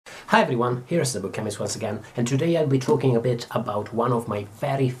Hi everyone, here's the Book Chemist once again, and today I'll be talking a bit about one of my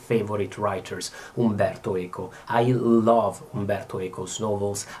very favorite writers, Umberto Eco. I love Umberto Eco's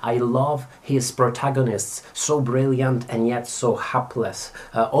novels. I love his protagonists, so brilliant and yet so hapless,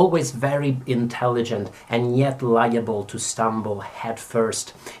 always very intelligent and yet liable to stumble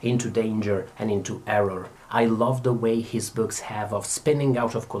headfirst into danger and into error. I love the way his books have of spinning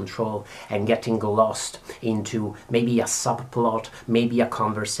out of control and getting lost into maybe a subplot, maybe a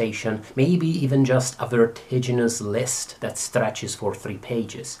conversation, maybe even just a vertiginous list that stretches for 3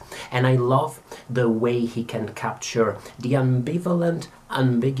 pages. And I love the way he can capture the ambivalent,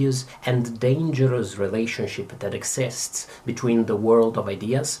 ambiguous and dangerous relationship that exists between the world of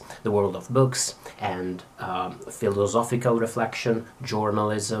ideas, the world of books, and philosophical reflection,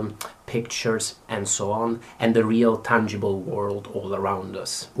 journalism, pictures, and so on, and the real tangible world all around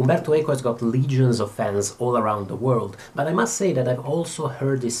us. Umberto Eco has got legions of fans all around the world, but I must say that I've also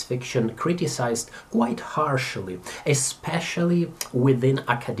heard his fiction criticized quite harshly, especially within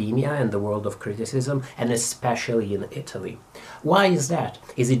academia and the world of criticism, and especially in Italy. Why is that?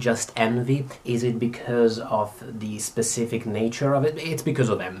 Is it just envy? Is it because of the specific nature of it? It's because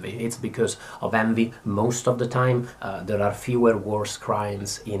of envy. It's because of envy most of the time. There are fewer worse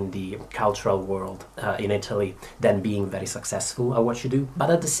crimes in the cultural world in Italy than being very successful at what you do. But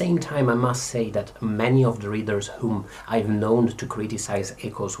at the same time, I must say that many of the readers whom I've known to criticize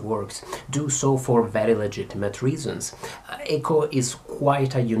Eco's works do so for very legitimate reasons. Eco is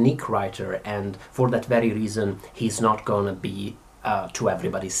quite a unique writer, and for that very reason, he's not gonna be to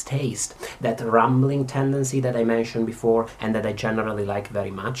everybody's taste. That rambling tendency that I mentioned before and that I generally like very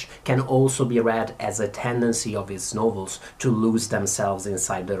much can also be read as a tendency of his novels to lose themselves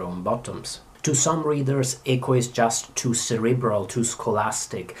inside their own bottoms. To some readers, Eco is just too cerebral, too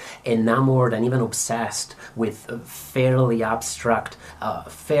scholastic, enamored and even obsessed with fairly abstract,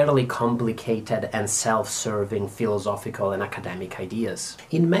 fairly complicated and self-serving philosophical and academic ideas.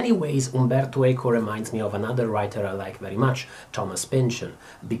 In many ways, Umberto Eco reminds me of another writer I like very much, Thomas Pynchon,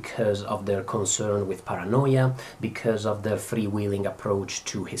 because of their concern with paranoia, because of their freewheeling approach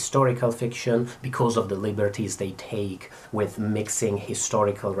to historical fiction, because of the liberties they take with mixing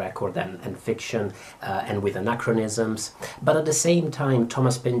historical record and fiction and with anachronisms. But at the same time,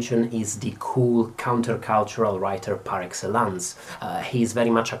 Thomas Pynchon is the cool countercultural writer par excellence. He is very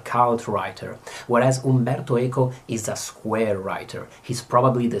much a cult writer, whereas Umberto Eco is a square writer. He's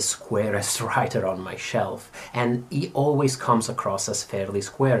probably the squarest writer on my shelf, and he always comes across as fairly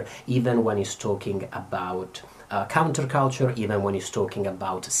square, even when he's talking about counterculture, even when he's talking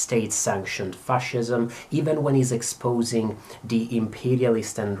about state-sanctioned fascism, even when he's exposing the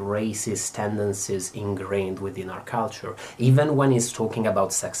imperialist and racist tendencies ingrained within our culture, even when he's talking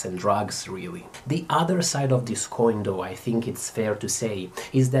about sex and drugs, really. The other side of this coin, though, I think it's fair to say,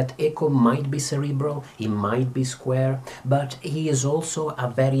 is that Eco might be cerebral, he might be square, but he is also a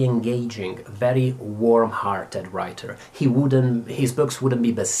very engaging, very warm-hearted writer. His books wouldn't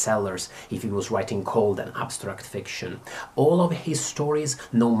be bestsellers if he was writing cold and abstract fiction. All of his stories,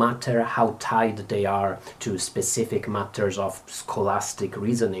 no matter how tied they are to specific matters of scholastic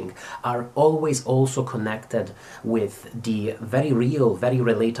reasoning, are always also connected with the very real, very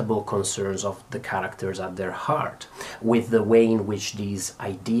relatable concerns of the characters at their heart, with the way in which these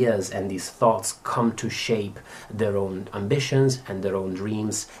ideas and these thoughts come to shape their own ambitions and their own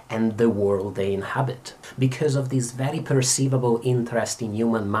dreams and the world they inhabit. Because of this very perceivable interest in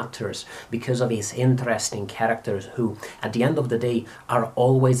human matters, because of his interest in characters who, at the end of the day, are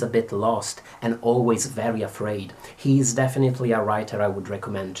always a bit lost and always very afraid. He is definitely a writer I would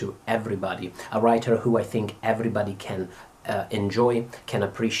recommend to everybody, a writer who I think everybody can enjoy, can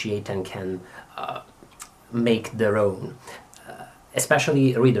appreciate, and can make their own.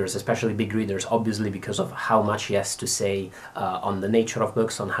 Especially readers, especially big readers, obviously because of how much he has to say on the nature of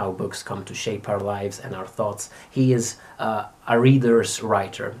books, on how books come to shape our lives and our thoughts. He is a reader's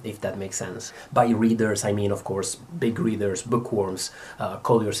writer, if that makes sense. By readers, I mean, of course, big readers, bookworms.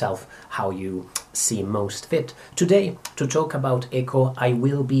 Call yourself how you see most fit. Today, to talk about Eco, I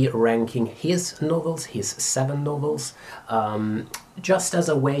will be ranking his novels, his 7 novels, just as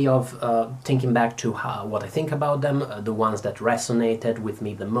a way of thinking back to what I think about them, the ones that resonated with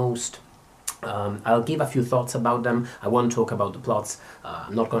me the most, I'll give a few thoughts about them. I won't talk about the plots.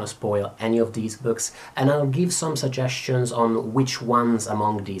 I'm not going to spoil any of these books, and I'll give some suggestions on which ones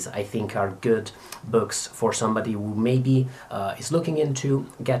among these I think are good books for somebody who maybe is looking into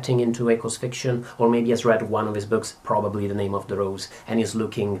getting into Eco's fiction, or maybe has read one of his books, probably The Name of the Rose, and is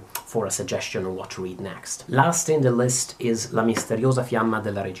looking for a suggestion on what to read next. Last in the list is La misteriosa fiamma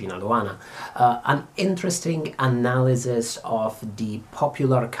della regina Loana, an interesting analysis of the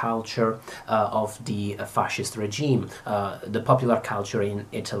popular culture of the fascist regime, the popular culture in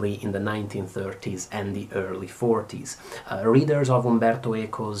Italy in the 1930s and the early 40s. Readers of Umberto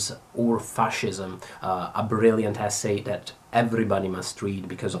Eco's Ur-Fascism, a brilliant essay that everybody must read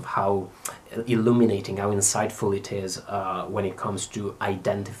because of how illuminating, how insightful it is when it comes to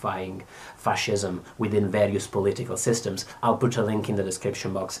identifying fascism within various political systems. I'll put a link in the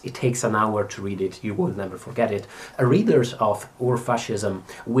description box. It takes an hour to read it, you will never forget it. Readers of Ur-Fascism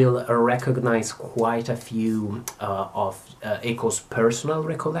will recognize quite a few of Eco's personal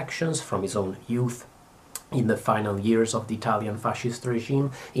recollections from his own youth in the final years of the Italian fascist regime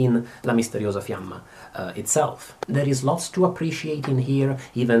in La misteriosa fiamma itself. There is lots to appreciate in here,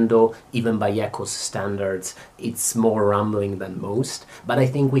 even though, even by Eco's standards, it's more rambling than most, but I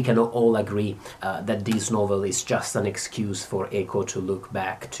think we can all agree that this novel is just an excuse for Eco to look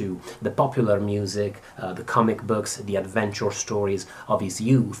back to the popular music, the comic books, the adventure stories of his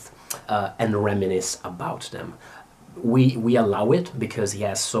youth, and reminisce about them. We allow it because he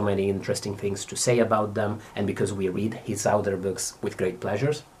has so many interesting things to say about them, and because we read his other books with great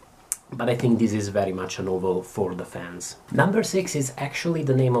pleasures. But I think this is very much a novel for the fans. Number 6 is actually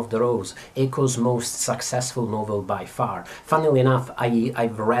The Name of the Rose, Eco's most successful novel by far. Funnily enough,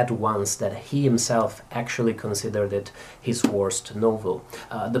 I've read once that he himself actually considered it his worst novel.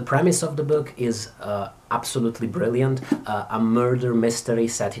 The premise of the book is absolutely brilliant, a murder mystery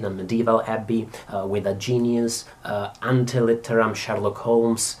set in a medieval abbey with a genius, ante litteram Sherlock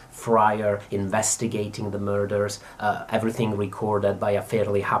Holmes friar investigating the murders, everything recorded by a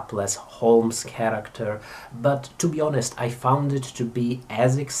fairly hapless Holmes character. But to be honest, I found it to be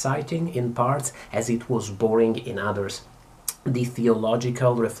as exciting in parts as it was boring in others. The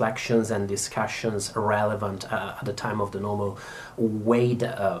theological reflections and discussions relevant at the time of the novel weighed,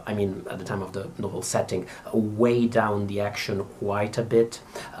 at the time of the novel setting, weigh down the action quite a bit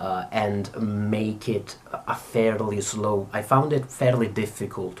and make it a fairly slow, I found it fairly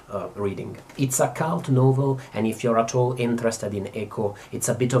difficult reading. It's a cult novel, and if you're at all interested in Eco, it's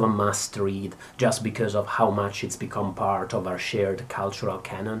a bit of a must read just because of how much it's become part of our shared cultural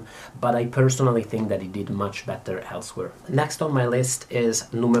canon, but I personally think that it did much better elsewhere. Next on my list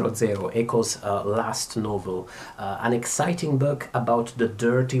is Numero Zero, Eco's last novel, an exciting book about the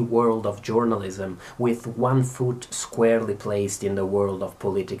dirty world of journalism with one foot squarely placed in the world of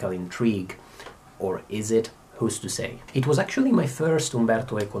political intrigue. Or is it? Who's to say? It was actually my first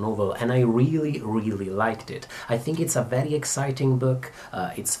Umberto Eco novel, and I really liked it. I think it's a very exciting book,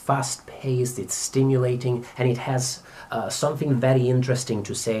 it's fast-paced, it's stimulating, and it has something very interesting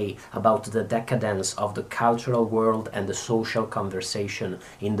to say about the decadence of the cultural world and the social conversation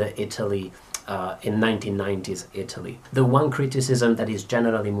in the Italy in 1990s Italy. The one criticism that is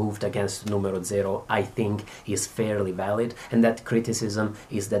generally moved against Numero Zero, I think, is fairly valid, and that criticism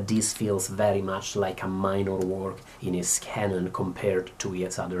is that this feels very much like a minor work in his canon compared to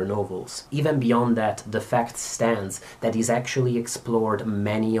its other novels. Even beyond that, the fact stands that he's actually explored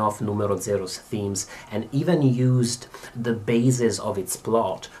many of Numero Zero's themes and even used the basis of its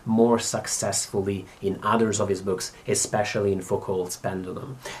plot more successfully in others of his books, especially in Foucault's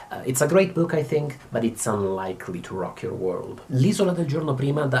Pendulum. It's a great book, I think, but it's unlikely to rock your world. L'Isola del giorno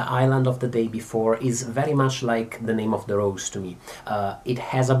prima, the island of the day before, is very much like The Name of the Rose to me. It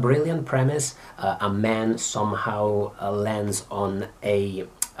has a brilliant premise. A man somehow lands on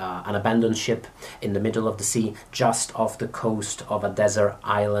an abandoned ship in the middle of the sea, just off the coast of a desert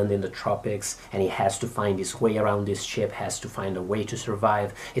island in the tropics, and he has to find his way around this ship, has to find a way to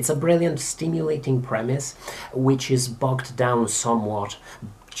survive. It's a brilliant, stimulating premise, which is bogged down somewhat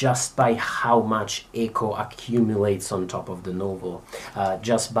just by how much Eco accumulates on top of the novel,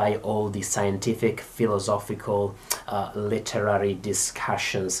 just by all the scientific, philosophical, literary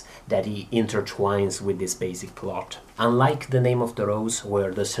discussions that he intertwines with this basic plot. Unlike The Name of the Rose,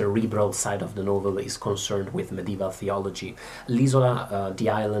 where the cerebral side of the novel is concerned with medieval theology, L'Isola, the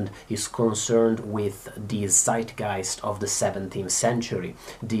island, is concerned with the zeitgeist of the 17th century,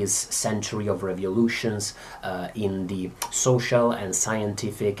 this century of revolutions in the social and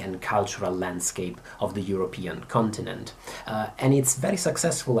scientific and cultural landscape of the European continent. And it's very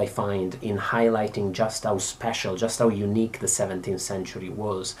successful, I find, in highlighting just how special, just how unique the 17th century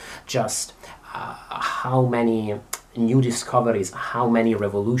was, just how many new discoveries, how many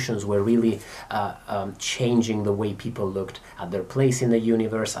revolutions were really changing the way people looked at their place in the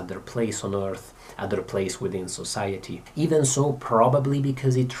universe, at their place on Earth, at their place within society. Even so, probably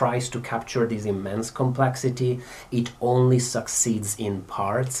because it tries to capture this immense complexity, it only succeeds in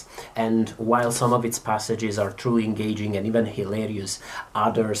parts, and while some of its passages are truly engaging and even hilarious,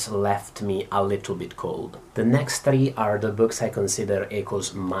 others left me a little bit cold. The next three are the books I consider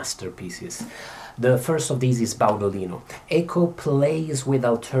Eco's masterpieces. The first of these is Baudolino. Eco plays with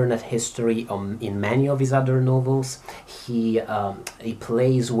alternate history in many of his other novels. He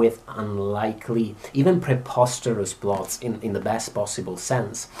plays with unlikely, even preposterous plots in the best possible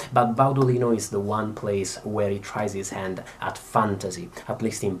sense. But Baudolino is the one place where he tries his hand at fantasy, at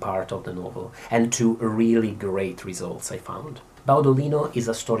least in part of the novel, and to really great results, I found. Baudolino is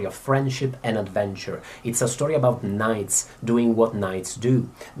a story of friendship and adventure. It's a story about knights doing what knights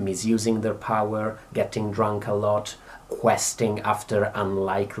do, misusing their power, getting drunk a lot, questing after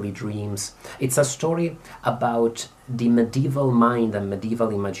unlikely dreams. It's a story about the medieval mind and medieval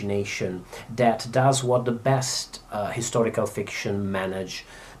imagination that does what the best historical fiction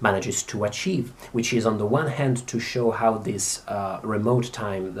manages to achieve, which is on the one hand to show how this remote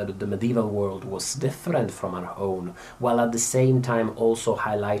time, that the medieval world, was different from our own, while at the same time also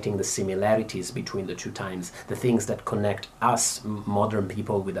highlighting the similarities between the two times, the things that connect us modern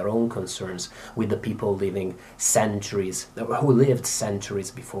people with our own concerns, with the people who lived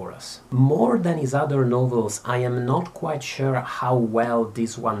centuries before us. More than his other novels, I am not quite sure how well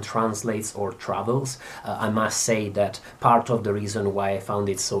this one translates or travels. I must say that part of the reason why I found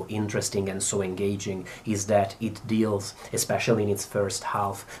it so interesting and so engaging is that it deals, especially in its first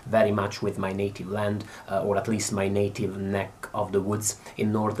half, very much with my native land, or at least my native neck of the woods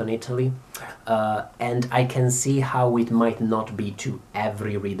in northern Italy. And I can see how it might not be to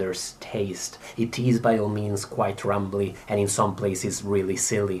every reader's taste. It is by all means quite rambly and in some places really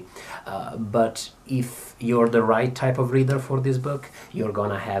silly. But if you're the right type of reader for this book, you're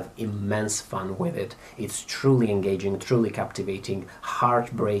gonna have immense fun with it. It's truly engaging, truly captivating,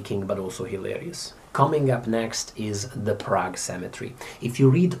 heartbreaking, but also hilarious. Coming up next is The Prague Cemetery. If you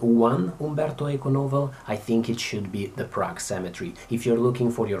read one Umberto Eco novel, I think it should be The Prague Cemetery. If you're looking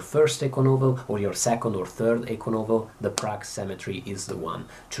for your first Eco novel or your second or third Eco novel, The Prague Cemetery is the one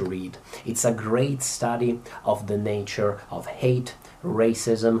to read. It's a great study of the nature of hate,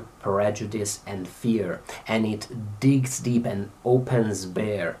 racism, prejudice and fear, and it digs deep and opens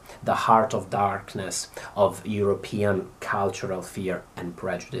bare the heart of darkness of European cultural fear and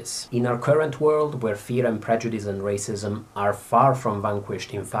prejudice. In our current world, where fear and prejudice and racism are far from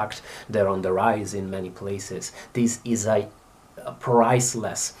vanquished, in fact they're on the rise in many places, this is a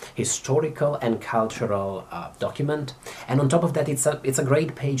priceless historical and cultural document, and on top of that it's a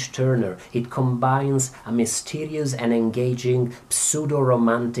great page turner. It combines a mysterious and engaging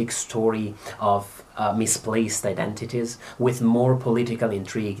pseudo-romantic story of misplaced identities with more political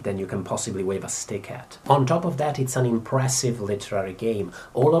intrigue than you can possibly wave a stick at. On top of that, it's an impressive literary game.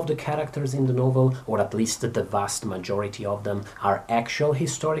 All of the characters in the novel, or at least the vast majority of them, are actual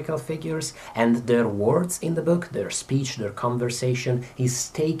historical figures, and their words in the book, their speech, their conversation, is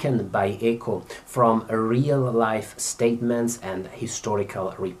taken by Eco from real-life statements and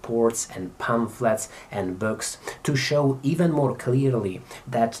historical reports and pamphlets and books to show even more clearly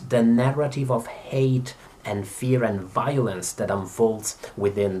that the narrative of hate and fear and violence that unfolds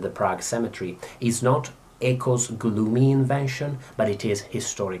within the Prague Cemetery is not Eco's gloomy invention, but it is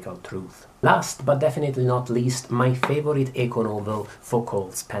historical truth. Last, but definitely not least, my favorite Eco novel,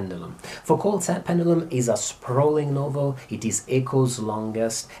 Foucault's Pendulum. Foucault's Pendulum is a sprawling novel, it is Eco's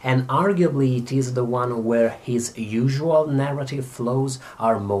longest, and arguably it is the one where his usual narrative flows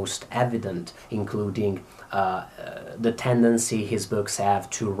are most evident, including the tendency his books have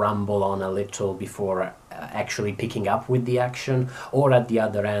to ramble on a little before actually picking up with the action, or at the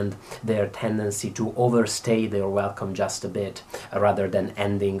other end, their tendency to overstay their welcome just a bit, rather than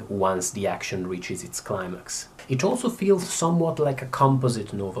ending once the action reaches its climax. It also feels somewhat like a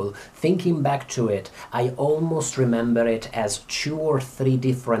composite novel. Thinking back to it, I almost remember it as 2 or 3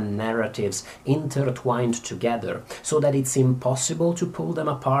 different narratives intertwined together, so that it's impossible to pull them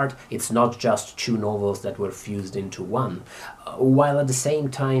apart. It's not just 2 novels that were fused into one, while at the same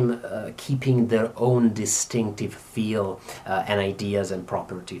time keeping their own distinctive feel and ideas and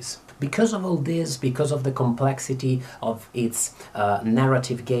properties. Because of all this, because of the complexity of its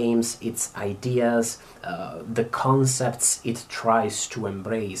narrative games, its ideas, the concepts it tries to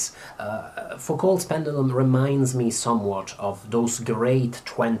embrace, Foucault's Pendulum reminds me somewhat of those great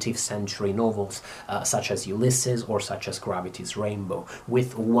 20th century novels such as Ulysses or such as Gravity's Rainbow,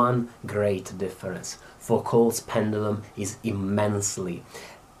 with one great difference. Foucault's Pendulum is immensely,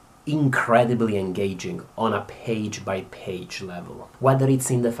 incredibly engaging on a page-by-page level. Whether it's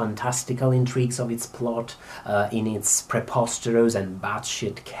in the fantastical intrigues of its plot, in its preposterous and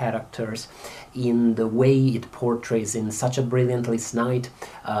batshit characters, in the way it portrays in such a brilliantly snide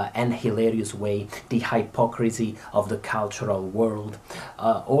and hilarious way the hypocrisy of the cultural world,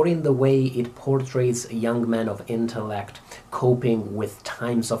 or in the way it portrays young men of intellect coping with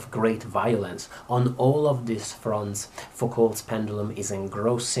times of great violence. On all of these fronts, Foucault's Pendulum is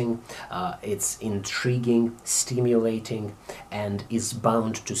engrossing, it's intriguing, stimulating, and is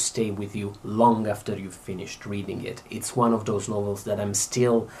bound to stay with you long after you've finished reading it. It's one of those novels that I'm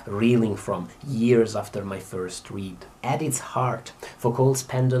still reeling from years after my first read. At its heart, Foucault's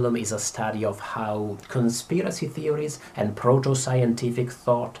Pendulum is a study of how conspiracy theories and proto-scientific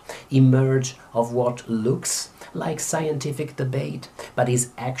thought emerge of what looks like scientific debate, but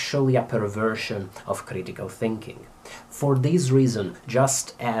is actually a perversion of critical thinking. For this reason,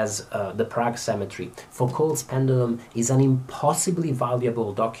 just as the Prague Cemetery, Foucault's Pendulum is an impossibly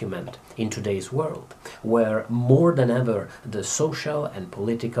valuable document in today's world, where more than ever the social and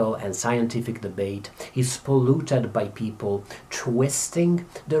political and scientific debate is polluted by people twisting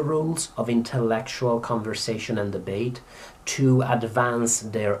the rules of intellectual conversation and debate to advance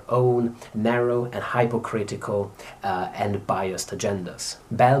their own narrow and hypocritical and biased agendas.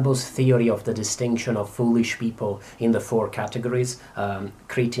 Balbo's theory of the distinction of foolish people in the 4 categories,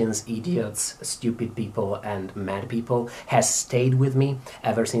 cretins, idiots, stupid people, and mad people, has stayed with me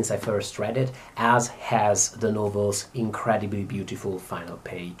ever since I first read it, as has the novel's incredibly beautiful final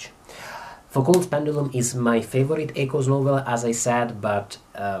page. Foucault's Pendulum is my favorite Eco's novel, as I said, but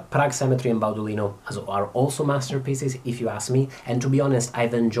Prague Cemetery and Baudolino are also masterpieces, if you ask me, and to be honest,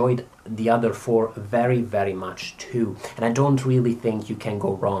 I've enjoyed the other 4 very, very much too, and I don't really think you can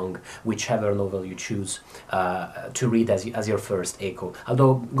go wrong whichever novel you choose to read as your first Eco,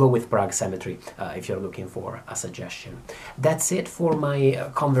 although go with Prague Cemetery if you're looking for a suggestion. That's it for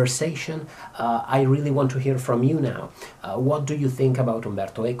my conversation. I really want to hear from you now. What do you think about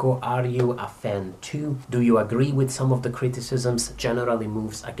Umberto Eco? Are you a fan too? Do you agree with some of the criticisms generally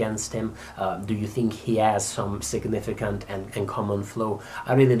moves against him? Do you think he has some significant and common flow?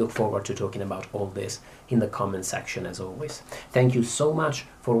 I really look forward to talking about all this in the comment section, as always. Thank you so much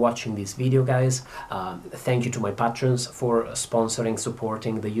for watching this video, guys. Thank you to my patrons for sponsoring,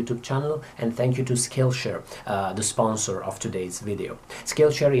 supporting the YouTube channel, and thank you to Skillshare, the sponsor of today's video.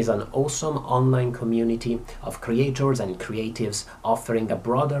 Skillshare is an awesome online community of creators and creatives offering a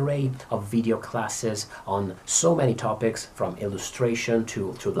broad array of video classes on so many topics, from illustration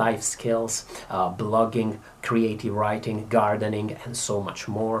to life skills, blogging, creative writing, gardening, and so much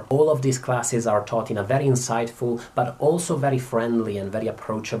more. All of these classes are taught in a very insightful but also very friendly and very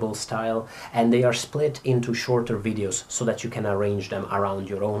approachable style, and they are split into shorter videos so that you can arrange them around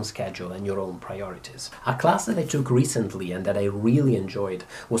your own schedule and your own priorities. A class that I took recently and that I really enjoyed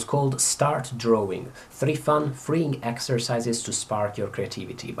was called Start Drawing: 3 fun, freeing exercises to spark your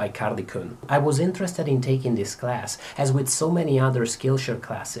creativity by Carly Kuhn. I was interested in taking this class, as with so many other Skillshare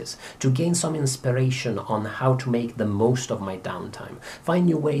classes, to gain some inspiration on how to make the most of my downtime, find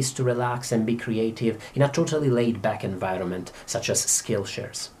new ways to relax and be creative in a totally laid-back environment such as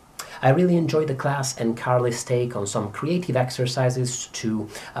Skillshare's. I really enjoyed the class and Carly's take on some creative exercises to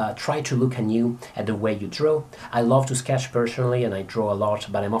try to look anew at the way you draw. I love to sketch personally and I draw a lot,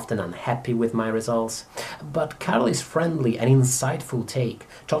 but I'm often unhappy with my results. But Carly's friendly and insightful take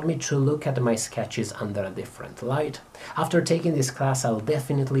taught me to look at my sketches under a different light. After taking this class, I'll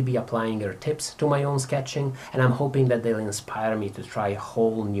definitely be applying her tips to my own sketching, and I'm hoping that they'll inspire me to try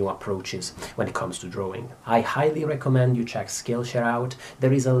whole new approaches when it comes to drawing. I highly recommend you check Skillshare out.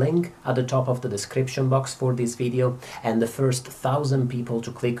 There is a link link at the top of the description box for this video, and the first 1,000 people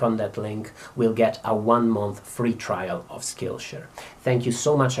to click on that link will get a 1-month free trial of Skillshare. Thank you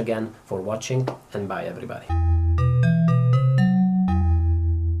so much again for watching, and bye everybody.